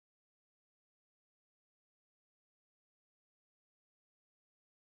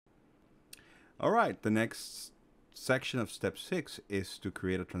All right, the next section of step 6 is to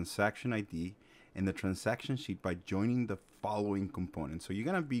create a transaction ID in the transaction sheet by joining the following components. So you're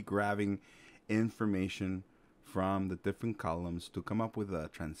going to be grabbing information from the different columns to come up with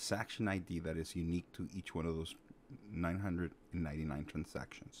a transaction ID that is unique to each one of those 999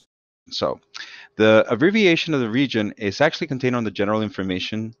 transactions. So the abbreviation of the region is actually contained on the general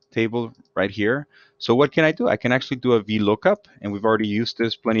information table right here. So what can I do? I can actually do a VLOOKUP, and we've already used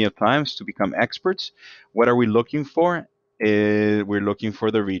this plenty of times to become experts. What are we looking for? We're looking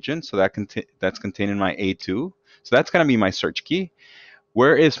for the region, so that's contained in my A2. So that's going to be my search key.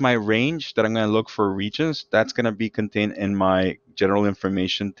 Where is my range that I'm going to look for regions? That's going to be contained in my general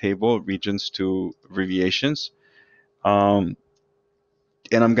information table, regions to abbreviations.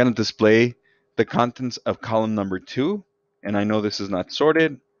 And I'm going to display the contents of column number 2. And I know this is not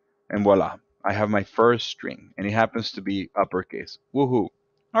sorted. And voila, I have my first string. And it happens to be uppercase. Woohoo.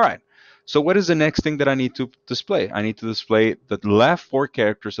 All right. So what is the next thing that I need to display? I need to display the left 4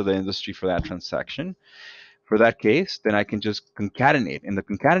 characters of the industry for that transaction. For that case, then I can just concatenate. And the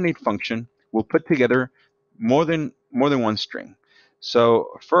concatenate function will put together more than one string. So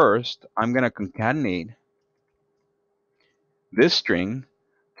first, I'm going to concatenate this string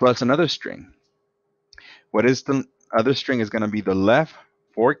plus another string. What is the other string is going to be the left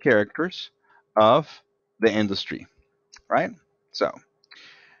 4 characters of the industry, right? So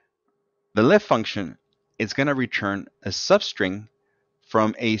the left function is going to return a substring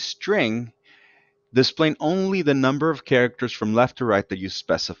from a string displaying only the number of characters from left to right that you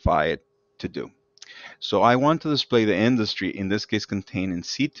specify it to do. So I want to display the industry, in this case contained in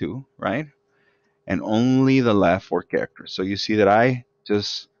C2, right? And only the left 4 characters. So you see that I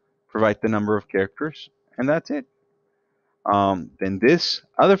just provide the number of characters, and that's it. Then this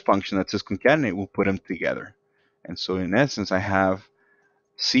other function that says concatenate will put them together. And so in essence, I have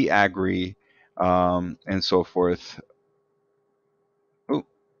C agree and so forth. Oh,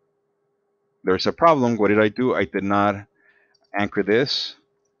 there's a problem. What did I do? I did not anchor this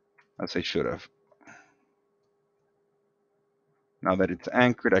as I should have. Now that it's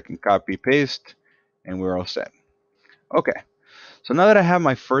anchored, I can copy paste and we're all set. Okay, so now that I have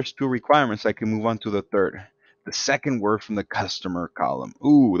my first 2 requirements, I can move on to the third. The second word from the customer column.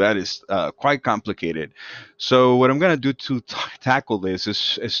 Ooh, that is quite complicated. So what I'm going to do to tackle this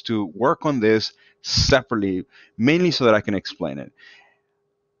is to work on this separately, mainly so that I can explain it.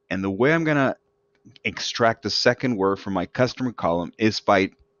 And the way I'm going to extract the second word from my customer column is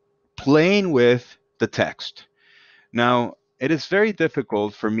by playing with the text. Now, it is very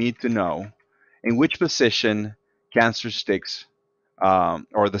difficult for me to know in which position cancer sticks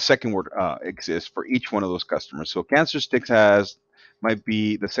or the second word exists for each one of those customers. So cancer sticks might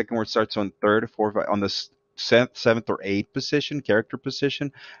be the second word starts on 3rd, 4th, on the 7th or 8th position, character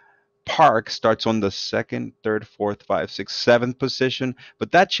position. Park starts on the 2nd, 3rd, 4th, 5th, 6th, 7th position,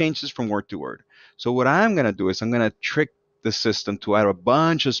 but that changes from word to word. So what I'm going to do is I'm going to trick the system to add a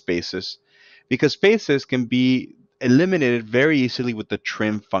bunch of spaces, because spaces can be eliminated very easily with the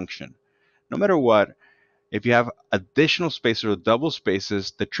trim function. No matter what, if you have additional spaces or double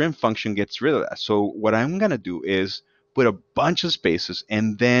spaces, the trim function gets rid of that. So what I'm going to do is put a bunch of spaces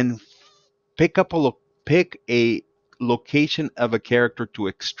and then pick a location of a character to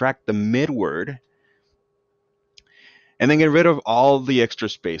extract the mid word, and then get rid of all the extra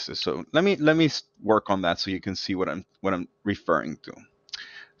spaces. So let me work on that so you can see what I'm referring to.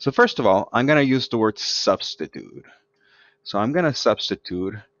 So first of all, I'm going to use the word substitute. So I'm going to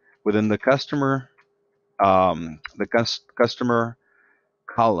substitute within the customer customer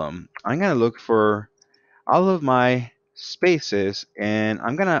column. I'm going to look for all of my spaces, and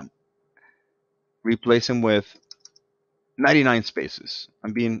I'm going to replace them with 99 spaces.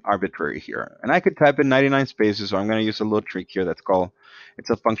 I'm being arbitrary here. And I could type in 99 spaces, so I'm going to use a little trick here it's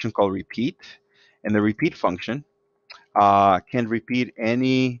a function called repeat. And the repeat function can repeat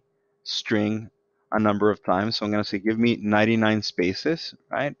any string a number of times. So I'm going to say, give me 99 spaces,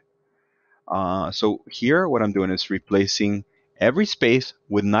 right? So here, what I'm doing is replacing every space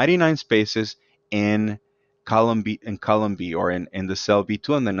with 99 spaces in column B, or in the cell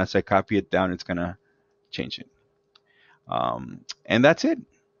B2, and then as I copy it down, it's gonna change it. And that's it.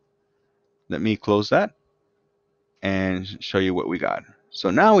 Let me close that and show you what we got. So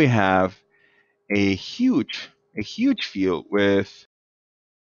now we have a huge field with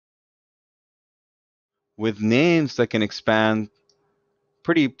names that can expand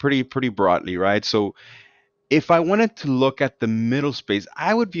pretty broadly, right? So if I wanted to look at the middle space,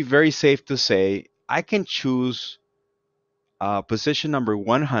 I would be very safe to say I can choose position number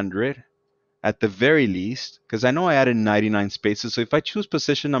 100 at the very least, because I know I added 99 spaces. So if I choose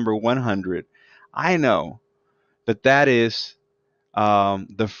position number 100, I know that that is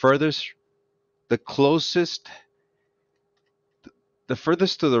the furthest, the closest, the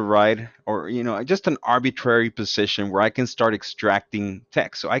furthest to the right, or just an arbitrary position where I can start extracting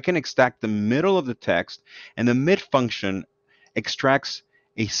text. So I can extract the middle of the text, and the mid function extracts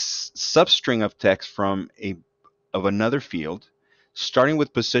a substring of text from another field, starting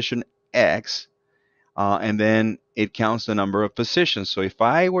with position X, and then it counts the number of positions. So if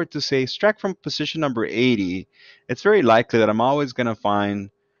I were to say extract from position number 80, it's very likely that I'm always going to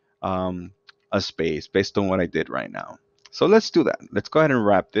find a space based on what I did right now. So let's do that. Let's go ahead and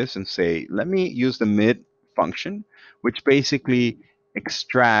wrap this and say, let me use the mid function, which basically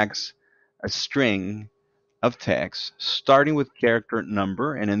extracts a string of text starting with character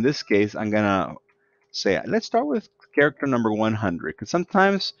number. And in this case, I'm going to say, let's start with character number 100, because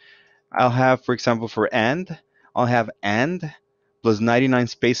sometimes I'll have, for example, for and, I'll have and plus 99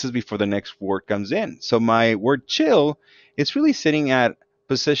 spaces before the next word comes in. So my word chill is really sitting at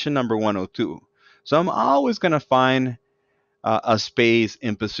position number 102. So I'm always going to find a space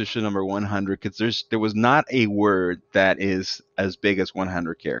in position number 100, because there was not a word that is as big as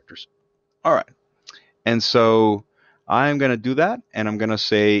 100 characters. All right. And so I'm going to do that, and I'm going to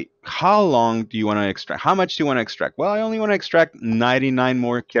say, how long do you want to extract? How much do you want to extract? Well, I only want to extract 99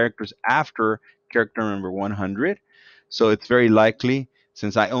 more characters after character number 100. So it's very likely,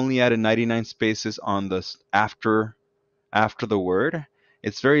 since I only added 99 spaces on this after the word,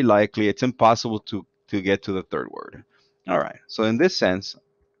 it's very likely, it's impossible to get to the third word. All right. So in this sense,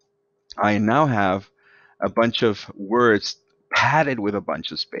 I now have a bunch of words padded with a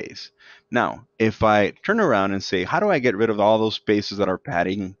bunch of space. Now, if I turn around and say, how do I get rid of all those spaces that are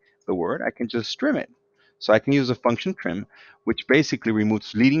padding the word? I can just trim it. So I can use a function trim, which basically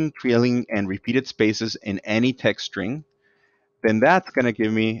removes leading, trailing, and repeated spaces in any text string. Then that's going to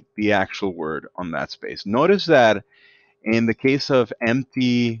give me the actual word on that space. Notice that in the case of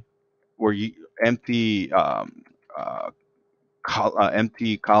empty, where you empty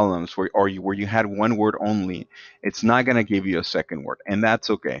empty columns where you had one word only, it's not going to give you a second word, and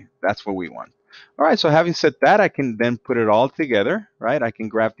that's okay. That's what we want. All right, so having said that, I can then put it all together, right? I can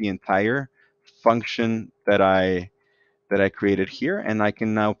grab the entire function that I created here, and I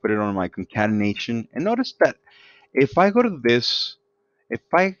can now put it on my concatenation. And notice that if I go to this,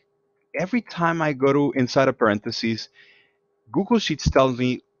 every time I go to inside of parentheses, Google Sheets tells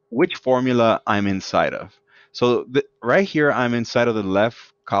me which formula I'm inside of. So right here, I'm inside of the left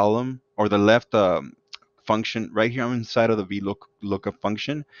column, or the left function. Right here, I'm inside of the VLOOKUP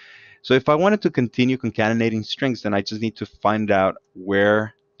function. So if I wanted to continue concatenating strings, then I just need to find out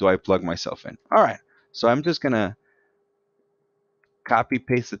where do I plug myself in. All right, so I'm just going to copy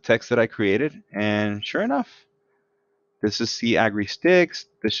paste the text that I created, and sure enough, this is C Agri Sticks.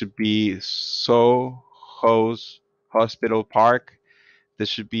 This should be So Hose Hospital Park. This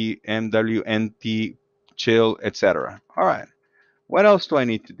should be MWNT Chill, etc. All right. What else do I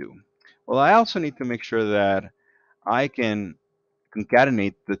need to do? Well, I also need to make sure that I can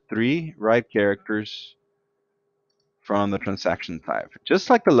concatenate the 3 right characters from the transaction type.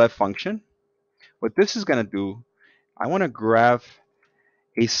 Just like the left function, what this is going to do, I want to grab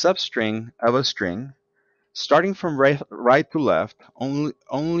a substring of a string starting from right to left,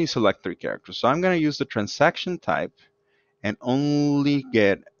 only select 3 characters. So I'm going to use the transaction type and only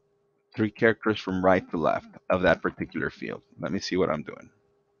get 3 characters from right to left of that particular field. Let me see what I'm doing.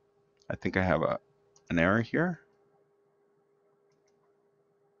 I think I have an error here.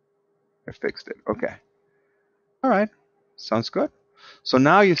 I fixed it. Okay. All right. Sounds good. So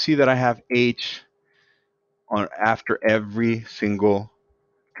now you see that I have H on after every single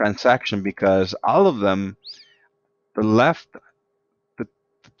transaction, because all of them, the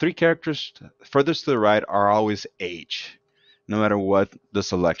 3 characters furthest to the right are always H, no matter what the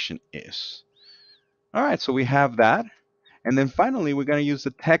selection is. All right, so we have that. And then finally, we're going to use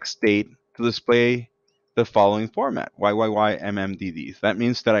the text date to display the following format, YYYMMDDs. That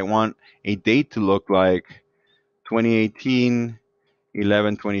means that I want a date to look like 2018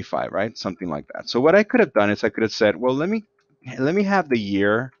 11/25, right? Something like that. So what I could have done is I could have said, well, let me have the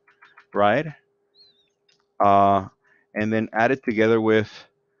year, right? And then add it together with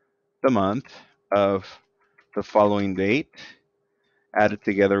the month of the following date, add it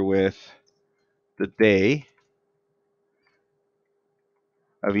together with the day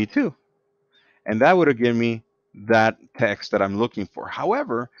of E2. And that would have given me that text that I'm looking for.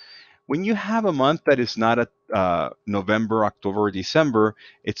 However, when you have a month that is not a November, October, or December,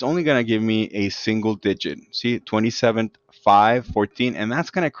 it's only going to give me a single digit. See, 27, 5, 14, and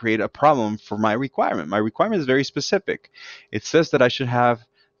that's going to create a problem for my requirement. My requirement is very specific. It says that I should have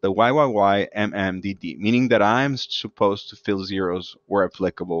the YYYMMDD, meaning that I'm supposed to fill zeros where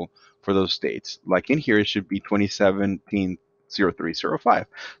applicable for those dates. Like in here, it should be 2017-0305.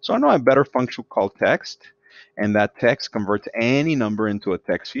 So I know a better function called text, and that text converts any number into a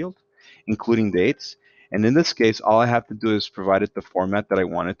text field, including dates. And in this case, all I have to do is provide it the format that I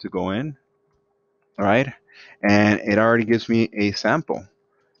want it to go in, all right? And it already gives me a sample.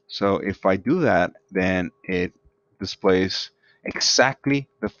 So if I do that, then it displays exactly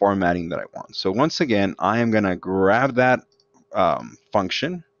the formatting that I want. So once again, I am going to grab that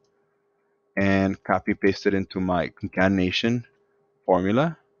function and copy paste it into my concatenation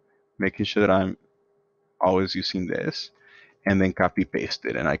formula, making sure that I'm always using this, and then copy paste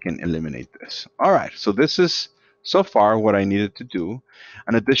it, and I can eliminate this. All right, so this is so far what I needed to do.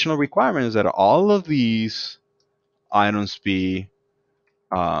 An additional requirement is that all of these items be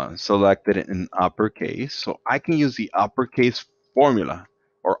selected in uppercase. So I can use the uppercase formula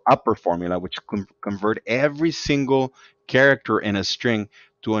or upper formula, which can convert every single character in a string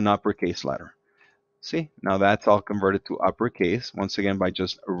to an uppercase letter. See, now that's all converted to uppercase, once again, by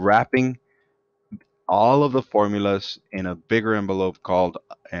just wrapping all of the formulas in a bigger envelope called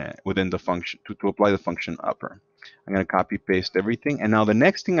within the function to apply the function upper. I'm going to copy paste everything. And now the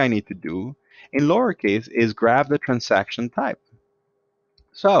next thing I need to do in lowercase is grab the transaction type.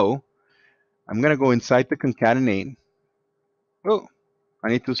 So I'm going to go inside the concatenate. Oh, I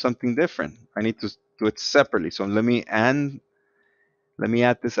need to do something different. I need to do it separately. So let me add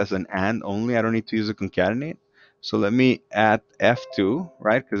this as an and only. I don't need to use a concatenate. So let me add F2,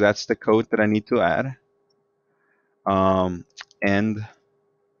 right? Because that's the code that I need to add.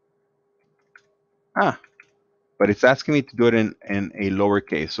 But it's asking me to do it in a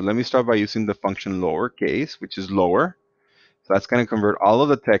lowercase. So let me start by using the function lowercase, which is lower. So that's going to convert all of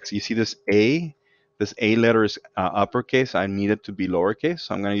the text. You see this A letter is uppercase. I need it to be lowercase.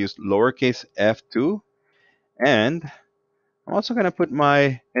 So I'm going to use lowercase F2. And I'm also going to put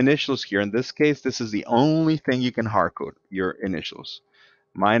my initials here. In this case, this is the only thing you can hardcode, your initials.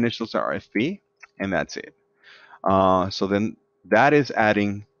 My initials are FP, and that's it. So then that is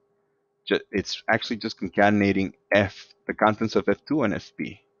adding, it's actually just concatenating the contents of F2 and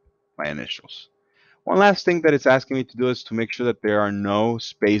FP, my initials. One last thing that it's asking me to do is to make sure that there are no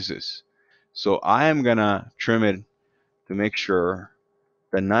spaces. So I am going to trim it to make sure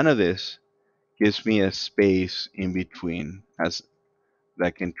that none of this gives me a space in between as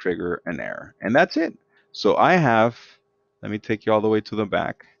that can trigger an error. And that's it. So I have, let me take you all the way to the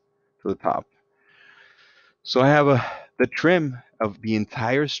back, to the top. So I have the trim of the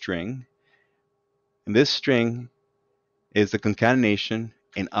entire string. And this string is the concatenation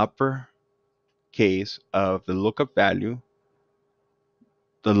in upper case of the lookup value,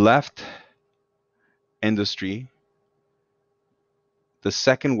 the left industry, the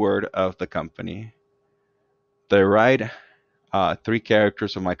second word of the company, the right three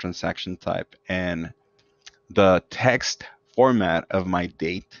characters of my transaction type, and the text format of my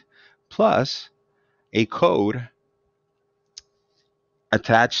date, plus a code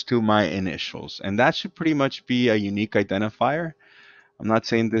attached to my initials. And that should pretty much be a unique identifier. I'm not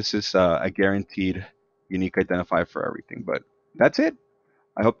saying this is a guaranteed unique identifier for everything, but that's it.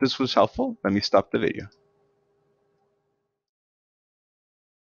 I hope this was helpful. Let me stop the video.